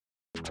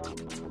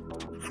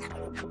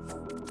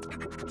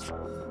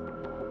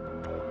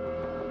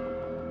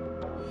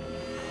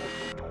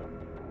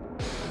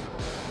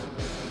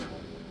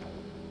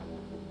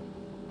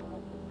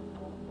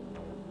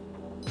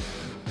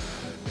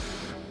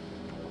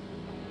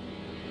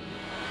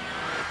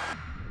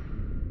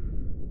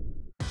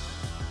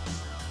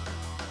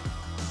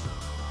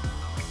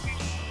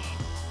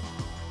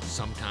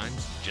Sometimes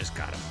you just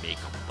gotta make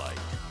them bite.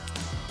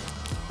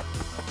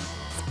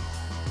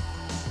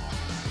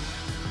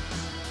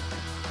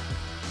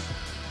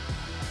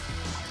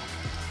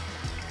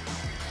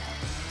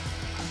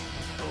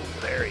 Oh,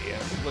 there he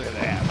is. Look at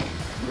that.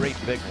 Great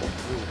big one.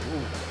 Ooh,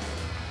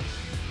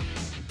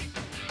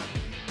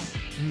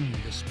 ooh.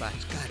 This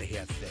spot's gotta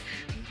have fish.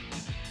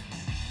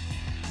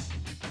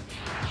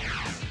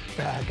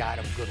 Ah, got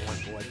him. Good one,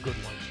 boy. Good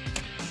one.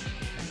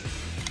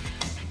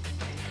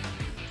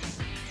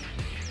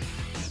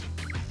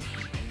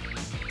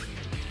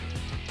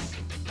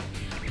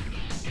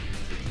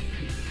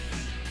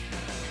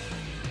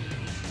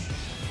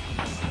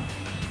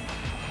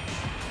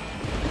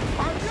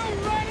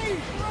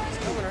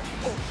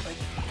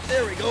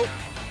 There we go.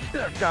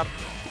 There, got him.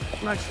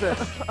 Nice fish.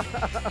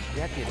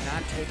 That did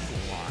not take too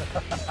long.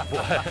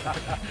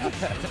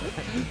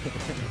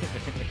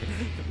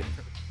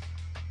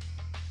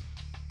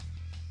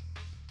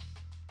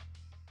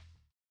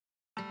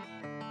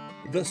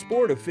 The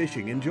sport of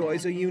fishing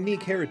enjoys a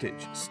unique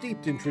heritage,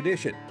 steeped in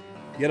tradition,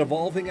 yet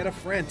evolving at a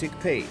frantic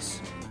pace.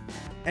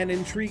 An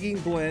intriguing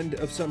blend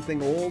of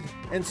something old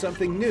and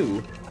something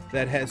new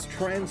that has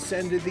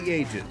transcended the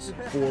ages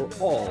for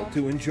all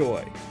to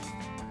enjoy.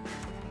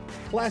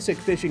 Classic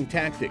fishing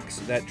tactics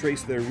that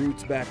trace their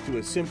roots back to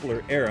a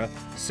simpler era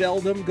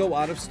seldom go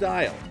out of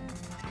style.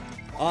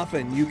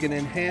 Often you can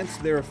enhance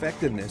their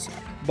effectiveness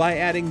by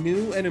adding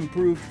new and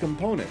improved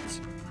components,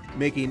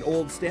 making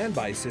old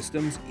standby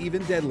systems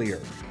even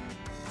deadlier.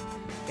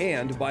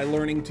 And by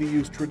learning to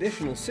use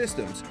traditional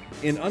systems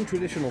in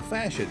untraditional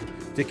fashion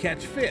to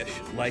catch fish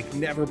like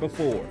never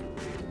before.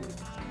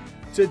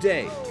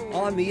 Today,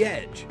 on The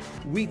Edge,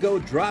 we go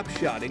drop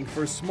shotting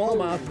for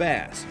smallmouth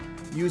bass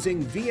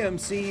using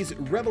VMC's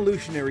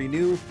revolutionary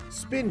new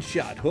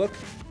Spinshot hook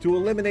to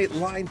eliminate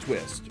line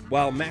twist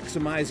while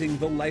maximizing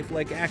the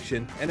lifelike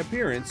action and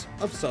appearance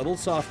of subtle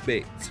soft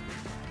baits.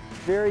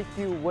 Very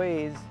few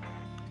ways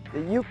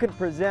that you can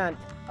present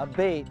a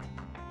bait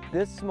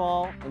this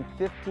small in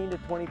 15 to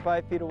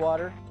 25 feet of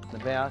water. The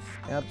bass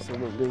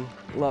absolutely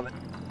love it.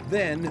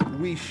 Then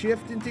we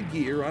shift into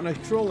gear on a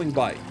trolling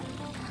bite,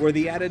 where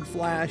the added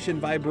flash and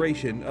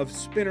vibration of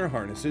spinner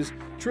harnesses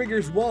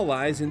triggers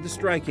walleyes into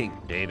striking.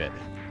 David,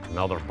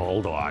 another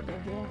bulldog.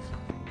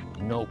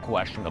 No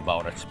question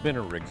about it.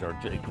 Spinner rigs are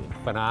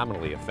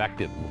phenomenally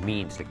effective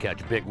means to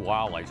catch big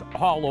walleyes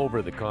all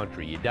over the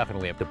country. You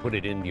definitely have to put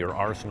it into your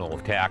arsenal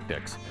of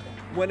tactics.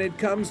 When it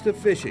comes to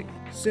fishing,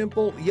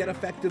 simple yet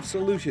effective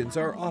solutions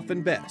are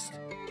often best.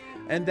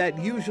 And that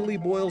usually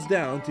boils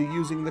down to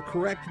using the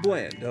correct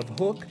blend of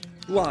hook,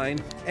 line,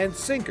 and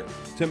sinker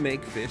to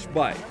make fish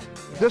bite.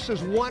 This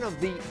is one of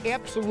the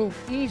absolute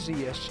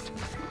easiest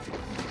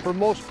for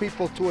most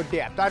people to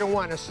adapt. I don't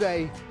want to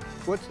say,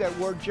 what's that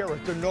word, Jared?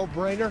 It's a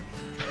no-brainer.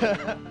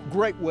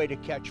 Great way to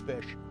catch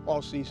fish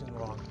all season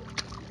long.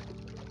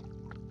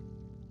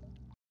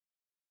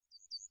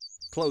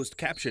 Closed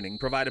captioning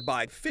provided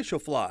by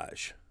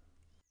Fishoflage.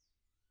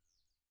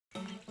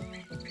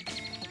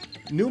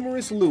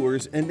 Numerous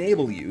lures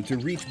enable you to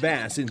reach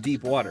bass in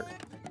deep water.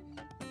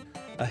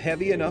 A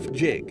heavy enough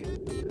jig,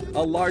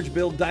 a large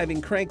bill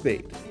diving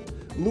crankbait,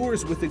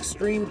 lures with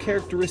extreme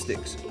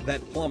characteristics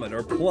that plummet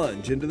or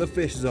plunge into the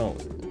fish zone.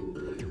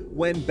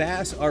 When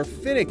bass are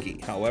finicky,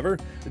 however,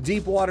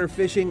 deep water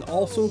fishing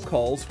also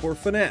calls for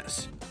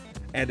finesse,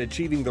 and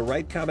achieving the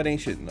right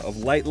combination of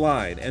light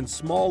line and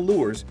small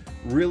lures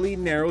really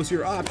narrows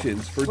your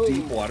options for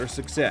deep water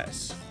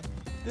success.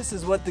 This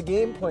is what the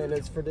game plan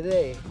is for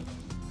today.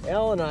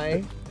 Al and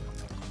I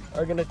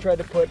are going to try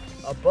to put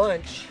a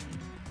bunch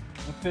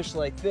of fish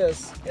like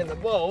this in the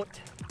boat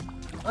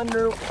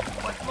under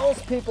what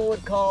most people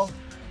would call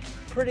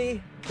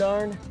pretty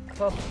darn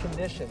tough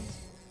conditions.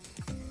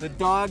 The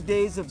dog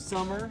days of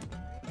summer,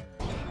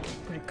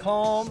 pretty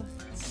calm,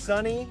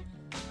 sunny,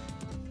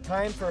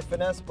 time for a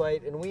finesse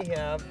bite, and we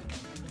have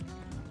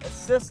a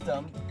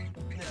system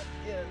that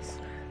is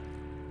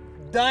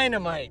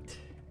dynamite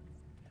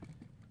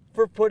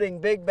for putting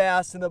big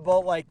bass in a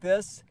boat like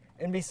this.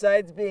 And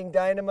besides being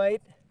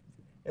dynamite,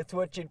 it's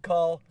what you'd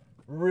call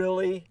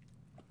really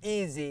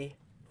easy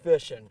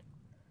fishing.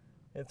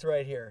 It's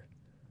right here,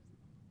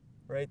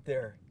 right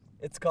there.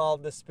 It's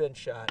called the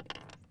Spinshot,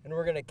 and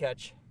we're gonna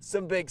catch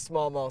some big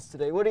smallmouths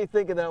today. What do you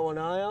think of that one,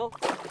 Al?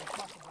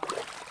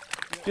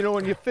 You know,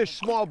 when you fish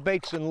small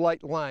baits and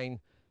light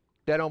line,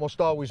 that almost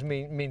always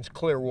means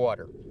clear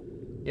water.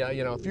 Yeah,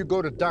 you know, if you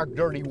go to dark,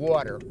 dirty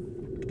water,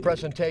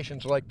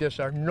 presentations like this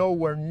are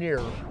nowhere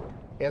near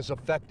as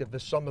effective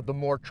as some of the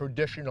more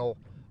traditional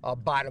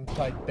bottom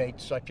type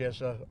baits, such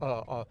as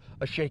a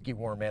shaky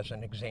worm, as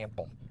an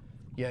example.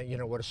 you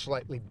know, with a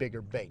slightly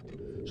bigger bait.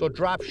 So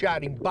drop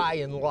shotting by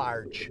and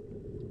large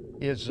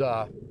is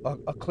a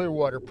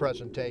Clearwater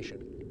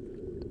presentation.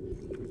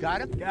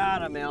 Got him?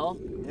 Got him, Al.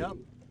 Yep.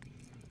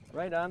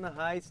 Right on the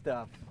high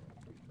stuff.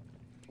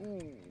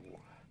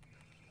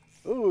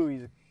 Ooh,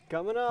 he's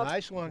coming up.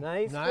 Nice one.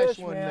 Nice fish,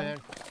 one, man.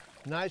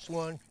 Nice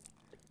one.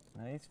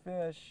 Nice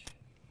fish.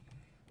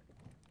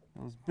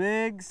 Those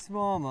big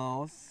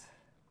smallmouths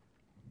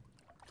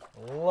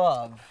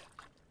love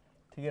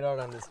to get out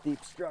on this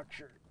deep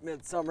structure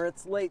midsummer.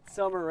 It's late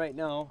summer right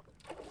now,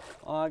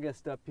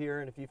 August up here,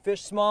 and if you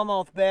fish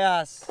smallmouth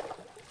bass,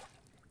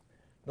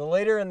 the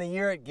later in the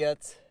year it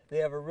gets, they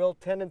have a real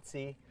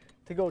tendency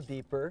to go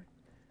deeper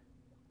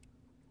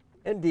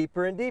and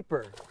deeper and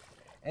deeper.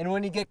 And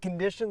when you get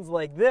conditions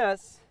like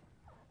this,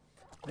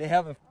 they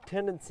have a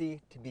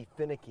tendency to be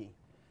finicky.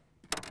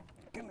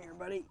 Come here,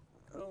 buddy.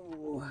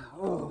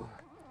 Oh.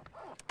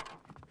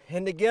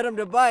 And to get them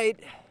to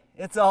bite,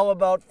 it's all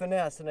about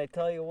finesse. And I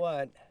tell you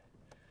what,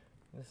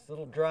 this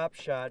little drop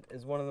shot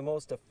is one of the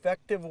most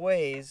effective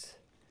ways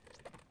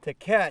to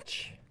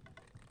catch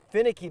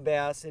finicky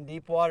bass in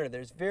deep water.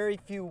 There's very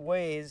few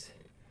ways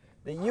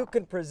that you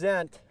can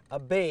present a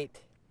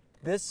bait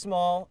this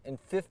small in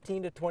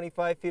 15 to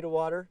 25 feet of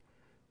water.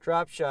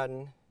 Drop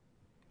shotting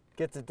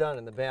gets it done,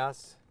 and the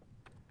bass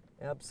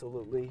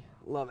absolutely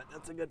love it.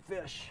 That's a good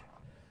fish.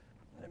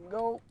 Let him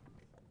go.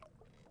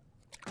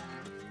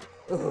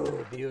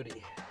 Oh,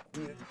 beauty,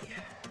 beauty.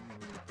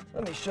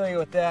 Let me show you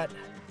what that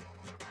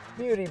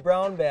beauty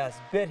brown bass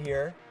bit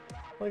here.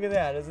 Look at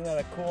that, isn't that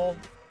a cool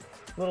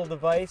little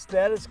device?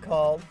 That is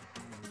called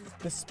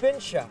the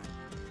Spinshot.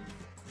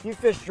 If you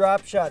fish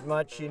drop shot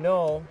much, you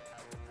know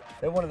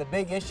that one of the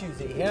big issues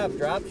that you have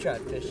drop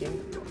shot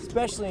fishing,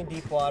 especially in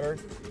deep water,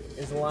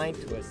 is line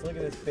twist. Look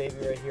at this baby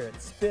right here.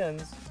 It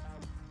spins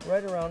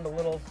right around a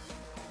little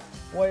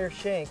wire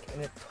shank,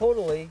 and it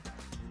totally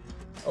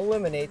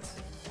eliminates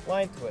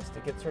line twist.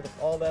 It gets rid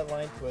of all that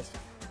line twist,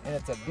 and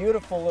it's a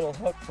beautiful little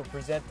hook for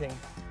presenting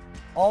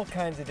all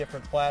kinds of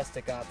different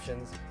plastic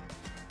options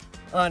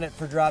on it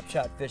for drop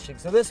shot fishing.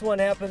 So this one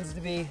happens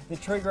to be the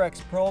Trigger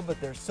X Pro, but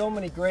there's so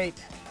many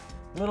great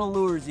little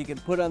lures you can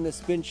put on this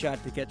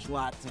Spinshot to catch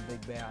lots of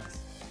big bass.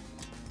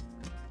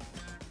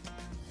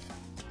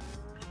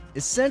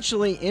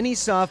 Essentially, any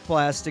soft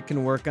plastic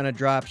can work on a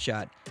drop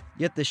shot,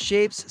 yet the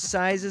shapes,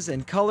 sizes,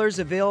 and colors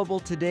available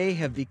today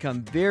have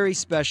become very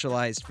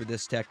specialized for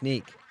this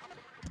technique.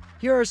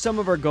 Here are some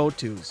of our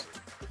go-tos.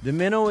 The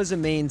minnow is a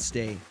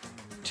mainstay.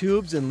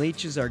 Tubes and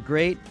leeches are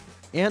great,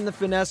 and the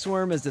finesse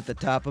worm is at the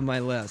top of my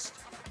list.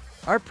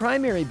 Our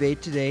primary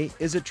bait today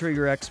is a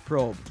Trigger X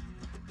probe.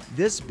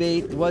 This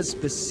bait was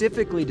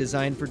specifically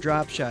designed for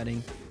drop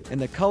shotting,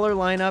 and the color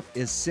lineup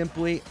is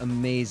simply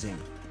amazing.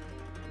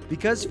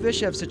 Because fish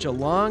have such a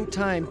long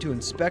time to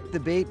inspect the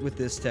bait with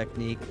this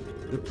technique,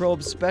 the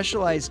probe's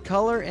specialized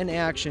color and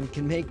action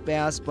can make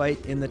bass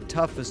bite in the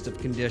toughest of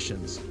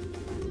conditions.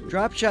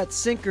 Drop shot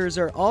sinkers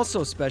are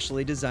also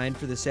specially designed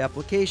for this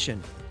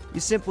application. You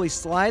simply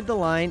slide the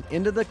line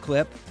into the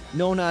clip,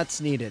 no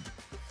knots needed.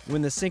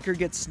 When the sinker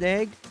gets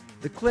snagged,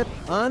 the clip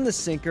on the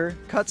sinker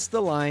cuts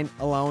the line,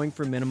 allowing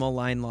for minimal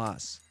line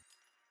loss.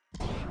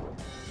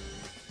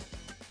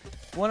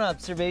 One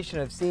observation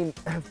I've seen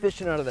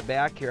fishing out of the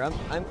back here,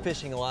 I'm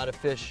fishing a lot of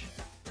fish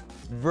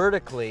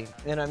vertically,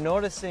 and I'm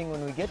noticing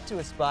when we get to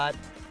a spot,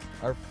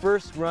 our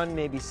first run,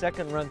 maybe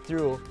second run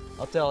through,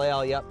 I'll tell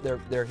Al, yep,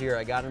 they're here.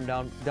 I got them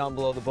down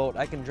below the boat.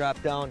 I can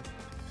drop down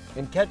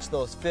and catch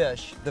those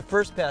fish. The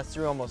first pass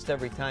through almost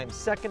every time.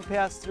 Second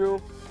pass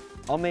through,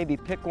 I'll maybe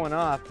pick one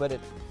off, but it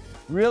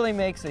really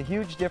makes a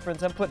huge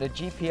difference. I'm putting a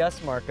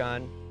GPS mark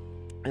on,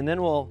 and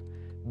then we'll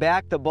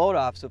back the boat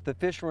off. So if the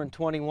fish were in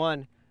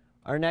 21,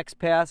 our next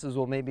passes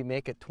will maybe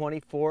make it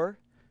 24,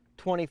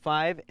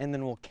 25, and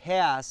then we'll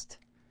cast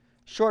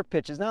short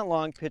pitches, not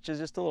long pitches,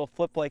 just a little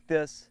flip like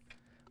this.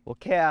 We'll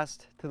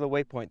cast to the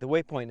waypoint. The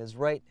waypoint is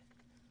right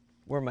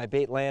where my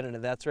bait landed,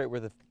 and that's right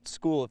where the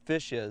school of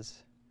fish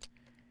is.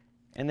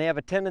 And they have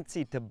a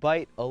tendency to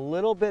bite a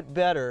little bit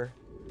better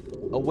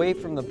away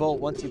from the boat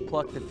once you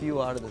pluck the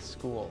few out of the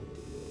school.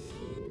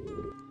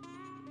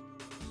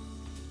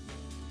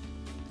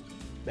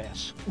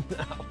 Bass.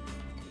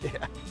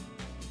 Yeah.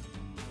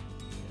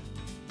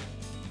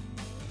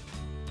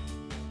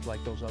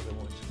 Like those other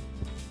ones.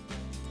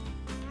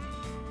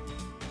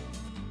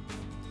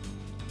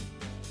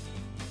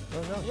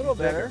 Oh, no, a little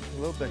better. A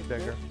little bit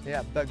bigger.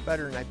 Yeah,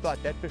 better than I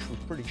thought. That fish was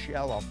pretty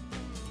shallow.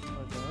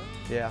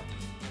 Yeah.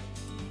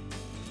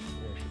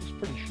 Yeah, she was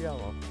pretty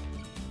shallow.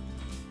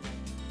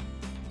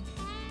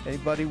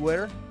 Anybody with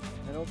her?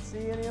 I don't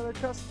see any other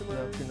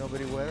customers. No,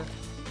 nobody with her?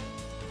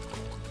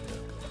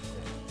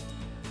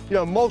 You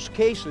know, in most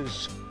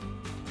cases,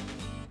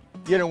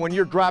 you know, when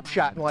you're drop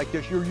shotting like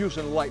this, you're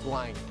using light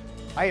line.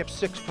 I have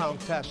 6-pound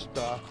test,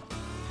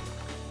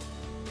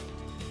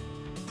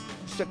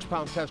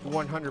 6-pound test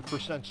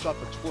 100%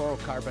 Suffolk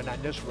fluorocarbon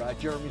on this rod.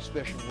 Jeremy's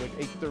fishing with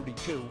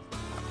 832.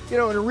 You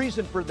know, and the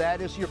reason for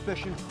that is you're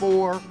fishing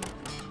for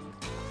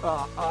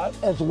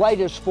as light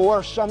as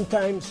 4,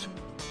 sometimes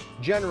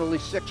generally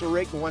 6 or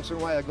 8, and once in a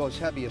while it goes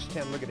heavy as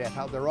 10. Look at that,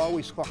 how they're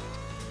always hooked.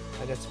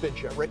 And that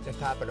Spinshot right in the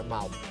top of the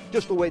mouth,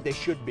 just the way they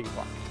should be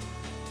hooked.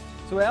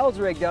 So Al's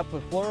rigged up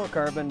with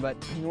fluorocarbon, but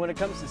when it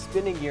comes to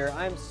spinning gear,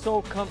 I'm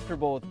so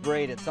comfortable with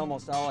braid. It's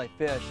almost all I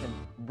fish. And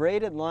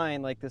braided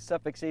line like the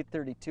Suffix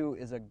 832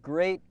 is a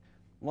great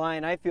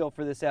line, I feel,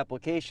 for this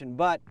application,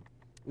 but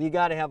you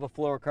got to have a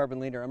fluorocarbon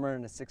leader. I'm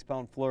running a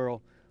 6-pound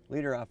fluoro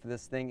leader off of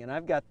this thing, and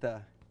I've got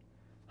the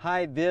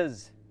high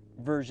vis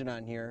version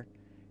on here.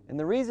 And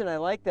the reason I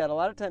like that, a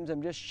lot of times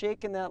I'm just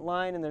shaking that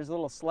line and there's a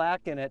little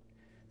slack in it,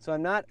 so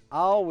I'm not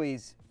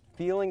always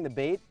feeling the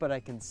bait, but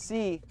I can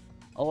see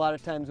a lot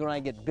of times when I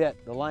get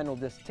bit, the line will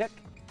just tick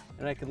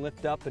and I can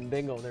lift up and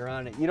bingo, they're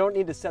on it. You don't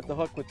need to set the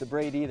hook with the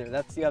braid either.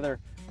 That's the other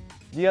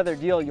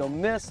deal. You'll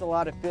miss a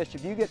lot of fish.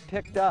 If you get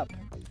picked up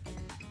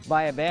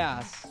by a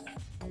bass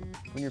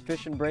when you're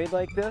fishing braid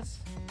like this,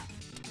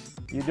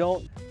 you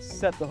don't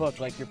set the hook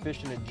like you're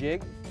fishing a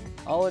jig.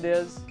 All it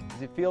is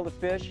you feel the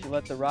fish, you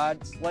let the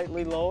rod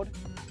slightly load,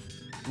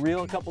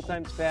 reel a couple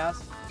times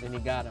fast, and you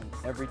got them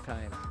every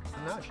time.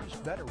 No, she's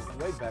better,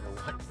 way better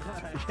one.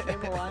 She came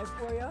alive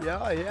for you?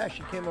 Yeah,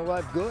 she came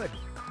alive good.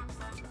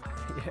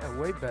 Yeah,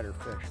 way better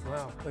fish.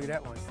 Wow, look at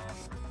that one.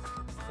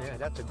 Yeah,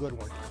 that's a good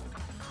one.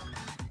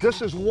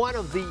 This is one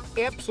of the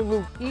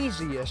absolute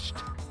easiest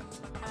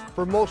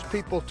for most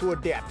people to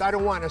adapt. I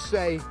don't want to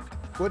say,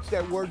 what's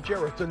that word,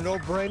 Jared? It's a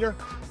no-brainer.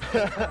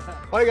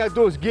 All you gotta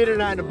do is get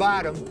it on the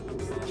bottom,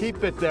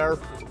 keep it there,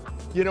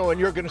 you know, and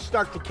you're gonna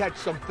start to catch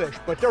some fish.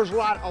 But there's a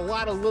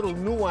lot of little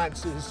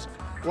nuances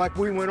like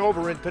we went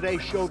over in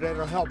today's show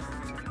that'll help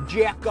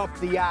jack up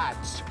the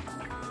odds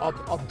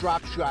of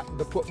drop shot and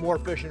to put more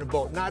fish in the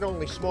boat. Not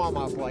only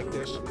smallmouth like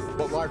this,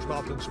 but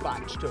largemouth and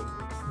spots too.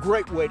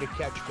 Great way to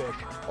catch fish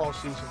all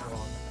season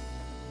long.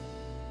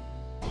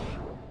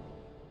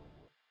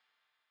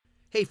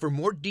 Hey, for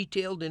more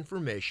detailed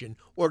information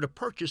or to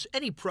purchase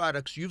any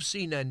products you've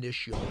seen on this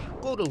show,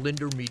 go to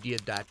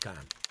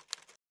lindermedia.com.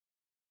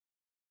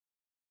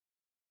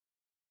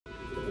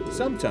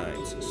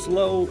 Sometimes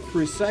slow,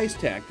 precise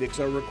tactics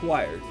are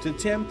required to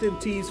tempt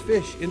and tease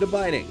fish into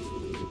biting.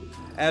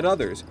 At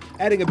others,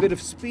 adding a bit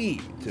of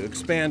speed to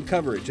expand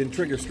coverage and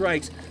trigger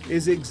strikes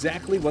is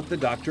exactly what the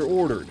doctor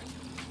ordered.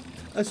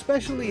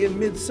 Especially in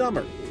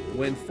midsummer,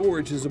 when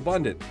forage is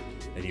abundant,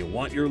 and you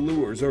want your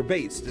lures or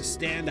baits to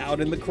stand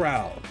out in the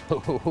crowd.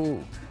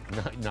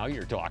 Now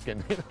you're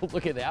talking.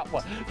 Look at that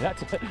one.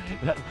 That's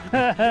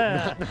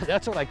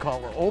what I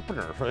call an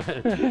opener.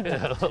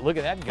 Look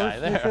at that guy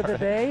there. Fish of the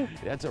day.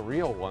 That's a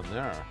real one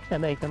there.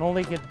 And they can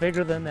only get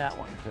bigger than that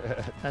one.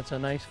 That's a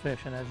nice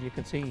fish, and as you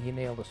can see, he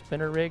nailed a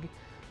spinner rig,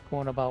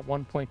 going about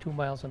 1.2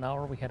 miles an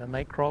hour. We had a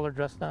night crawler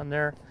just on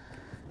there,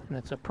 and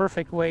it's a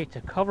perfect way to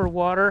cover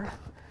water,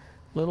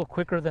 a little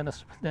quicker than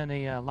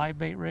a live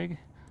bait rig,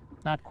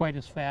 not quite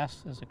as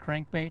fast as a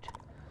crankbait.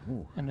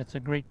 Ooh. And it's a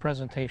great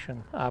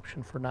presentation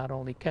option for not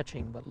only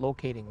catching but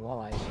locating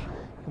walleyes.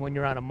 And when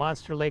you're on a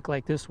monster lake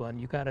like this one,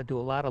 you got to do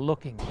a lot of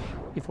looking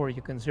before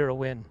you can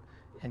zero in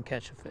and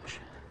catch a fish.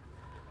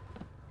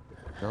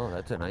 No,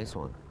 that's a nice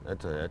one.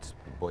 That's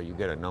boy, you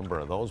get a number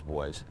of those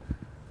boys.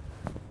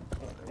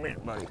 Come here,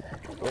 buddy.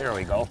 There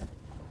we go.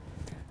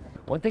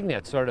 One thing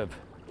that's sort of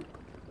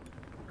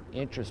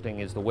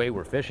interesting is the way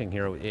we're fishing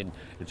here.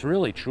 It's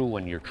really true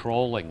when you're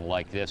trolling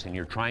like this and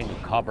you're trying to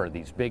cover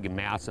these big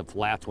massive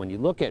flats. When you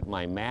look at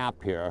my map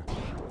here,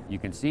 you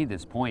can see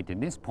this point,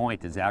 and this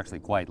point is actually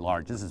quite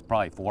large. This is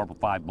probably 4 or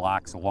 5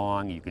 blocks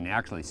long. You can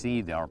actually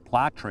see our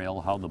plot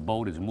trail, how the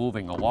boat is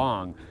moving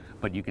along,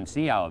 but you can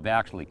see how I've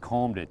actually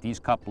combed it. These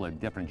couple of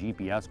different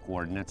GPS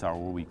coordinates are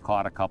where we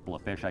caught a couple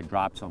of fish. I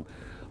dropped some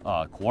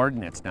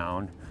coordinates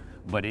down.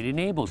 But it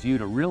enables you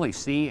to really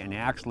see, and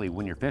actually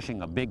when you're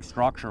fishing a big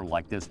structure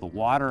like this, the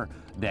water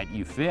that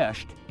you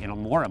fished, and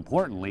more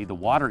importantly, the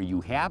water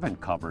you haven't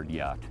covered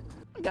yet.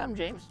 I got him,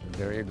 James.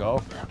 There you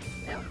go.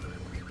 Yeah.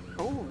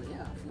 Oh,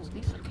 yeah, feels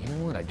decent. You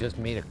know what, I just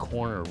made a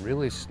corner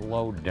really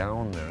slowed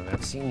down there.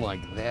 That seemed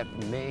like that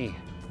may, you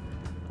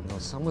know,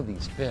 some of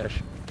these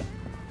fish,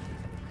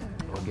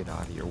 I'll get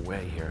out of your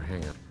way here,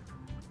 hang on.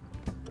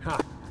 Ha!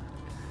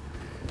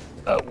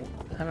 Oh.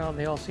 I don't know,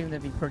 they all seem to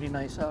be pretty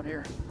nice out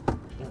here.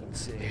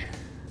 Let's see.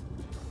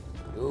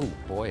 Oh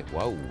boy,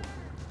 whoa.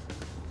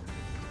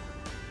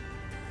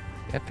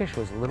 That fish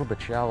was a little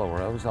bit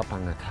shallower. I was up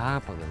on the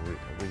top of the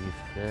reef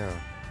there.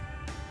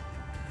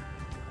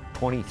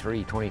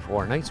 23,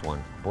 24, nice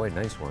one. Boy,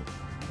 nice one.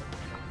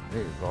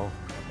 There you go.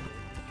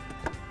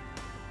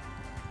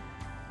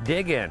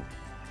 Dig in.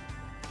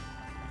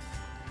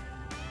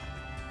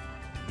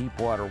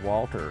 Deepwater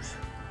Walters.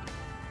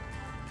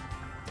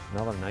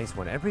 Another nice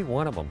one. Every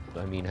one of them.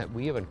 I mean,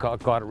 we haven't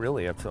caught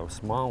really a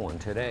small one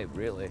today,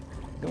 really.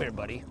 Come here,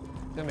 buddy.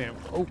 Come here.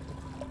 Oh,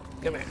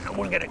 come here.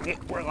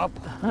 We're up.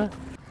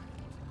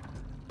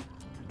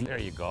 There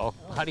you go.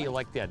 How do you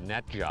like that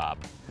net job?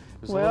 It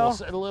was well,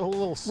 a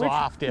little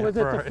soft at first. Was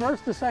it first. the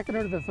first, the second,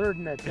 or the third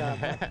net job?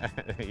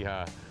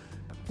 Yeah.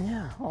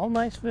 Yeah, all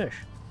nice fish.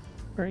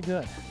 Very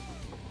good.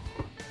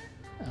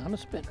 On a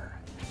spinner.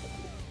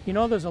 You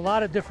know, there's a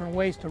lot of different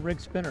ways to rig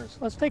spinners.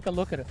 Let's take a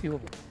look at a few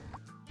of them.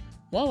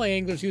 Walleye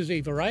anglers use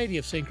a variety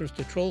of sinkers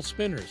to troll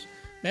spinners,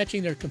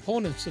 matching their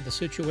components to the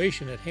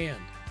situation at hand.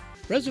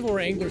 Reservoir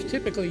anglers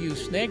typically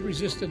use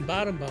snag-resistant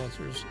bottom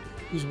bouncers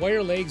whose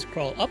wire legs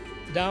crawl up,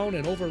 down,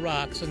 and over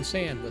rocks and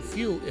sand with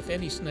few, if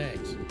any,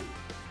 snags.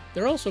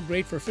 They're also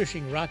great for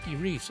fishing rocky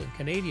reefs and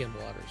Canadian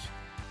waters.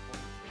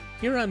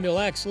 Here on Mille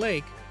Lacs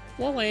Lake,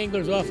 walleye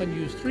anglers often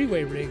use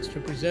three-way rigs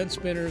to present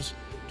spinners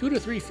 2 to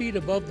 3 feet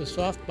above the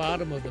soft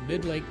bottom of the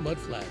mid-lake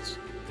mudflats,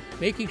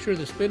 making sure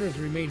the spinners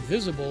remain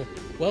visible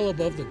well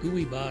above the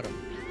gooey bottom.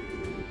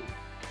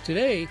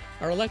 Today,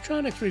 our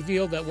electronics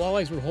revealed that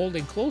walleyes were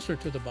holding closer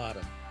to the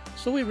bottom,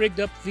 so we rigged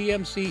up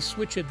VMC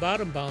switch-it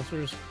bottom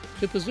bouncers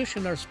to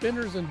position our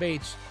spinners and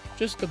baits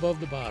just above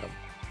the bottom.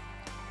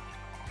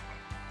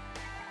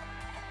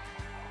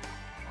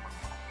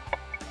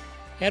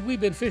 Had we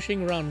been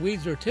fishing around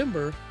weeds or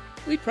timber,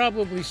 we'd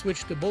probably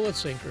switch to bullet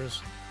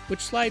sinkers, which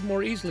slide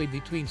more easily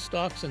between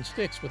stalks and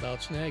sticks without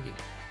snagging.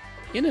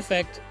 In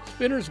effect,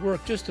 spinners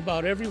work just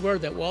about everywhere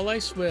that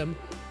walleyes swim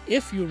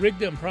if you rig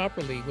them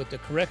properly with the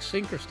correct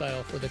sinker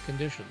style for the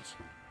conditions.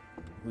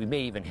 We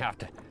may even have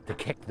to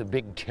kick the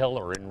big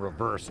tiller in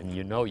reverse, and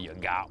you know you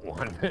got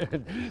one.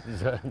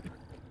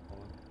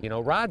 You know,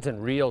 rods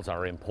and reels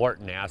are an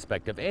important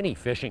aspect of any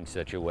fishing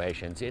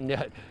situations, and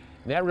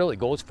that really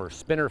goes for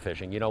spinner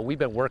fishing. You know, we've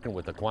been working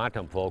with the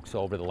Quantum folks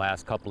over the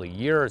last couple of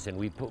years, and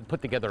we've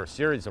put together a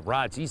series of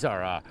rods. These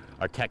are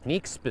our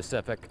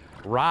technique-specific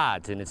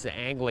rods, and it's the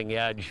Angling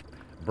Edge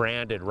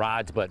branded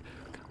rods. But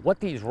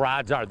what these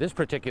rods are, this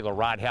particular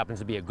rod happens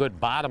to be a good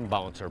bottom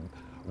bouncer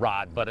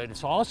rod, but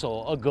it's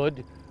also a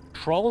good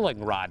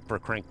trolling rod for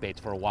crankbaits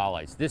for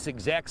walleyes. This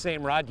exact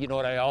same rod, you know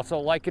what I also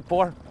like it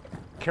for?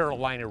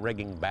 Carolina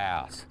rigging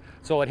bass.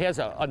 So it has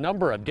a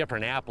number of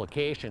different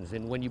applications,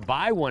 and when you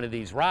buy one of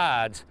these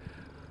rods,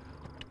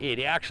 it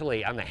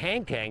actually, on the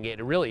hang tag,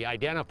 it really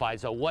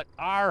identifies what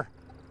our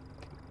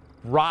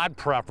rod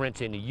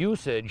preference and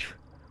usage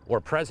or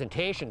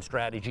presentation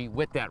strategy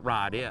with that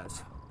rod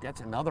is.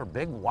 That's another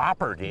big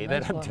whopper,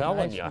 David, I'm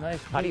telling you.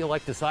 How do you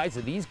like the size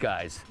of these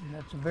guys?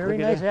 That's a very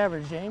nice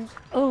average, James.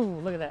 Oh,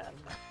 look at that.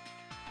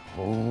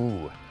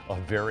 Oh, a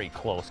very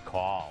close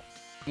call.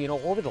 You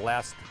know, over the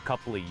last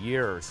couple of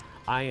years,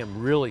 I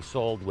am really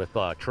sold with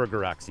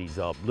Trigger X, these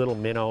little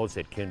minnows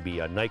that can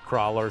be night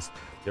crawlers.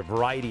 There are a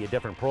variety of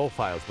different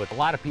profiles, but a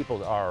lot of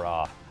people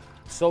are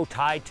so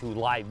tied to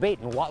live bait,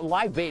 and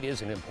live bait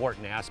is an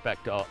important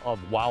aspect of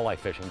walleye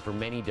fishing for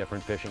many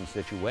different fishing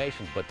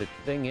situations. But the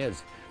thing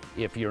is,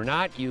 if you're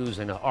not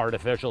using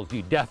artificials,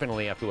 you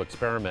definitely have to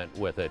experiment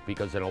with it,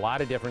 because in a lot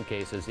of different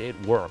cases, it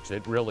works.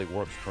 It really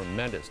works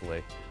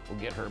tremendously. We'll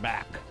get her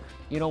back.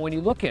 You know, when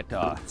you look at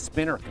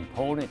spinner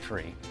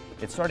componentry,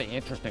 it's sort of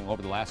interesting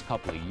over the last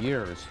couple of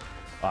years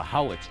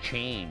how it's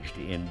changed.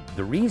 And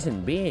the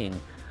reason being,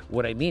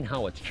 what I mean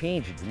how it's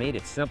changed, it's made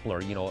it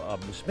simpler. You know,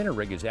 the spinner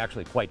rig is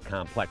actually quite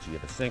complex. You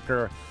have a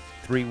sinker,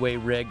 three-way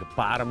rig,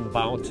 bottom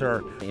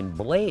bouncer, and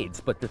blades.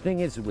 But the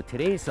thing is, with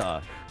today's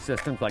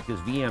systems like this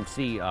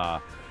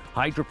VMC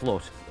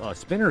HydroFlow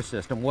spinner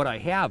system, what I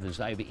have is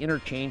I have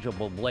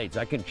interchangeable blades.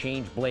 I can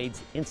change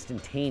blades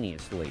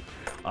instantaneously.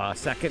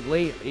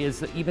 Secondly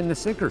is even the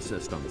sinker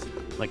systems.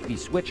 Like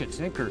these switch-it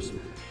sinkers,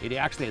 it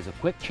actually has a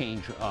quick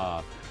change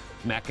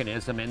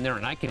mechanism in there,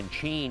 and I can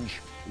change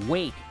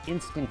weight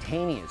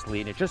instantaneously,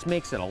 and it just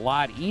makes it a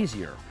lot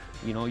easier.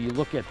 You know, you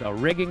look at the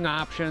rigging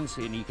options,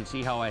 and you can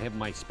see how I have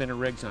my spinner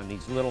rigs on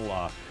these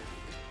little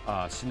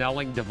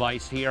snelling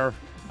device here.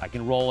 I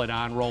can roll it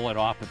on, roll it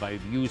off. If I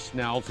use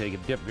snells, they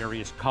can dip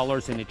various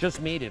colors, and it just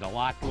made it a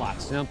lot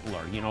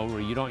simpler. You know,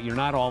 where you're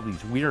not all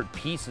these weird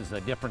pieces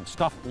of different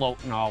stuff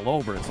floating all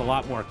over. It's a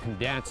lot more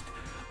condensed,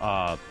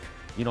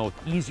 you know,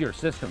 easier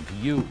system to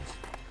use.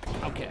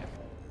 Okay.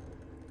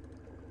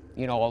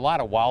 You know, a lot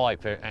of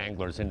walleye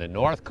anglers in the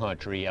North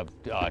Country have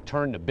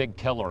turned to big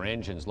tiller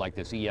engines like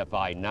this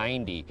EFI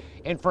 90,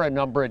 and for a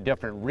number of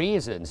different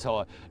reasons.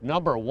 So,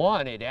 number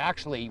one, it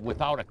actually,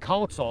 without a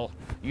console,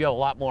 you have a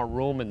lot more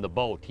room in the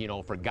boat. You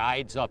know, for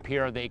guides up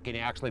here, they can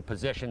actually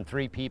position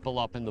 3 people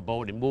up in the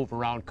boat and move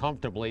around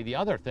comfortably. The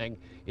other thing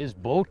is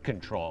boat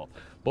control.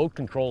 Boat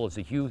control is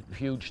a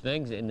huge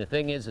thing, and the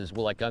thing is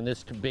well, like on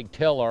this big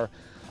tiller,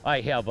 I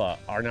have an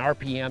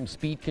RPM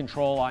speed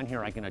control on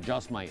here. I can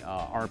adjust my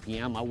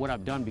RPM. What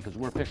I've done, because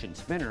we're fishing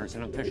spinners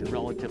and I'm fishing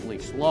relatively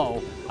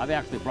slow, I've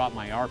actually brought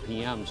my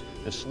RPMs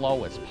as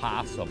slow as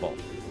possible.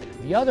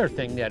 The other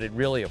thing that it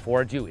really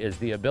affords you is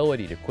the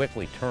ability to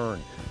quickly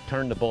turn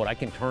the boat. I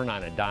can turn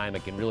on a dime. I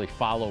can really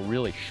follow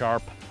really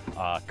sharp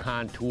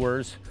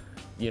contours,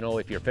 you know,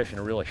 if you're fishing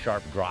a really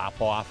sharp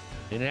drop off.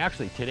 And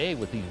actually today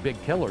with these big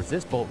tillers,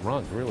 this boat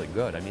runs really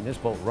good. I mean, this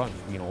boat runs,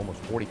 you know,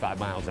 almost 45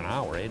 miles an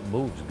hour. It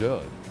moves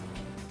good.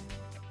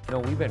 You know,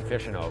 we've been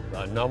fishing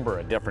a number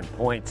of different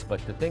points,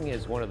 but the thing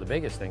is, one of the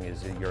biggest thing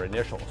is your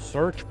initial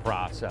search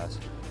process.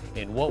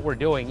 And what we're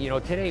doing, you know,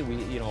 today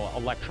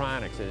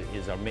electronics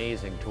is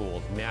amazing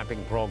tools.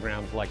 Mapping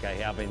programs like I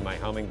have in my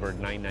Humminbird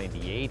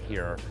 998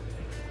 here.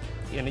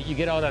 And you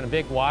get out on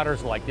big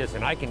waters like this,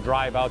 and I can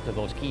drive out to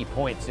those key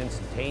points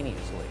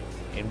instantaneously.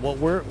 And what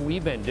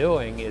we've been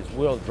doing is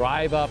we'll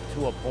drive up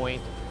to a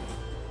point,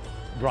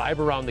 drive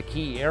around the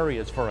key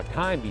areas for a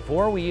time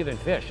before we even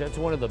fish. That's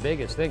one of the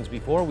biggest things.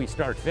 Before we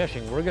start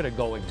fishing, we're gonna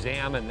go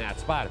examine that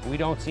spot. If we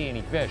don't see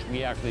any fish,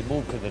 we actually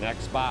move to the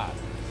next spot.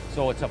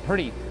 So it's a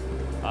pretty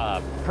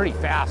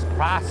fast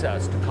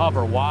process to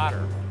cover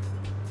water.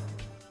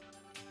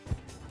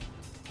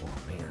 Oh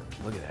man,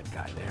 look at that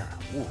guy there.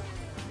 Ooh,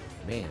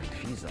 man,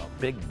 she's a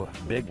big one.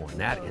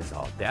 That is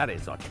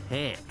a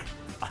tank.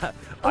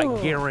 I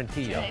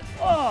guarantee you.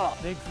 Oh,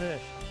 big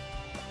fish.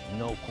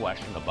 No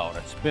question about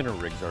it. Spinner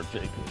rigs are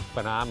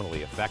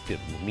phenomenally effective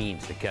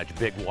means to catch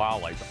big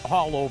walleyes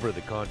all over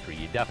the country.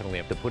 You definitely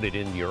have to put it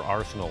into your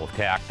arsenal of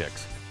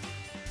tactics.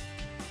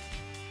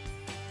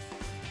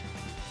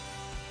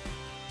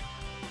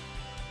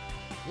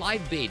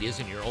 Live bait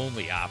isn't your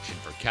only option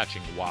for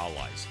catching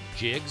walleyes.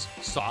 Jigs,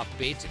 soft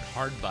baits, and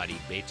hard-bodied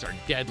baits are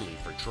deadly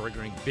for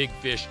triggering big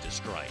fish to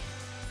strike.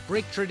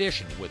 Break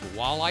tradition with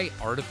Walleye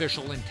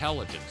Artificial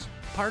Intelligence,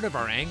 part of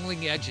our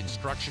Angling Edge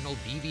instructional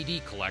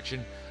DVD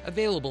collection,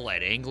 available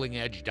at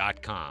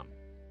anglingedge.com.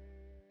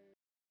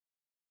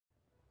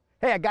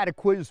 Hey, I got a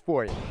quiz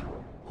for you.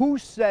 Who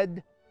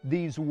said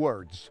these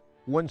words?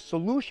 When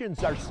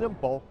solutions are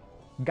simple,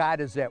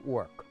 God is at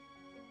work.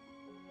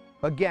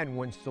 Again,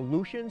 when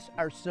solutions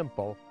are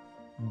simple,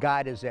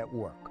 God is at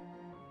work.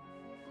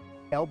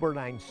 Albert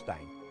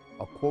Einstein.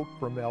 A quote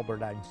from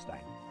Albert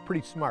Einstein.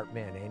 Pretty smart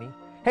man, ain't he?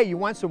 Hey, you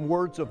want some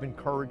words of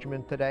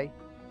encouragement today?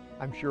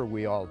 I'm sure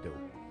we all do.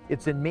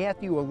 It's in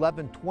Matthew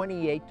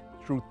 11:28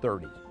 through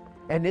 30.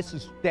 And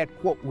that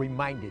quote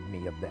reminded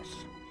me of this.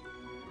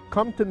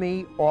 Come to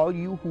me, all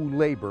you who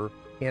labor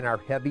and are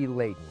heavy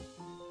laden,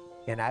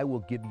 and I will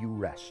give you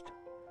rest.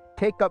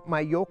 Take up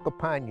my yoke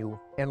upon you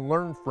and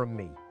learn from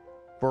me,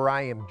 for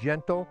I am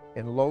gentle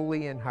and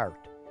lowly in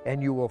heart,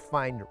 and you will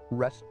find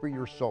rest for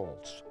your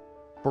souls.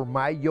 For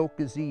my yoke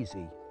is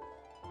easy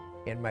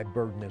and my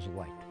burden is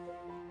light.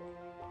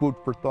 Food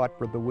for thought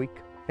for the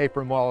week. Hey,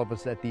 from all of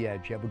us at The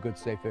Edge, have a good,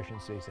 safe fishing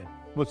season.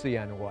 We'll see you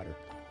on the water.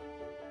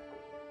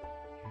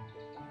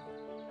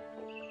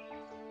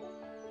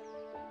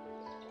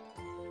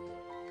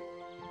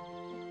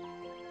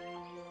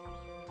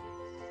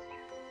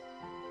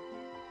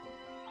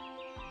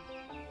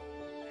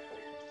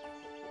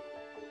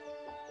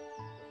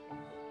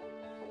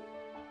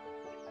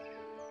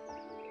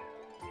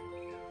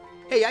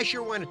 Hey, I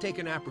sure want to take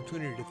an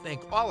opportunity to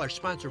thank all our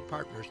sponsor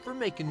partners for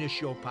making this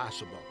show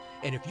possible.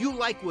 And if you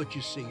like what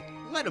you see,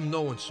 let them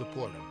know and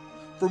support them.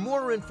 For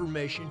more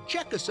information,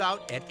 check us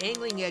out at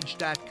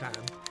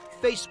anglingedge.com,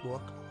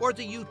 Facebook, or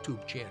the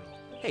YouTube channel.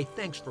 Hey,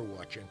 thanks for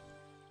watching.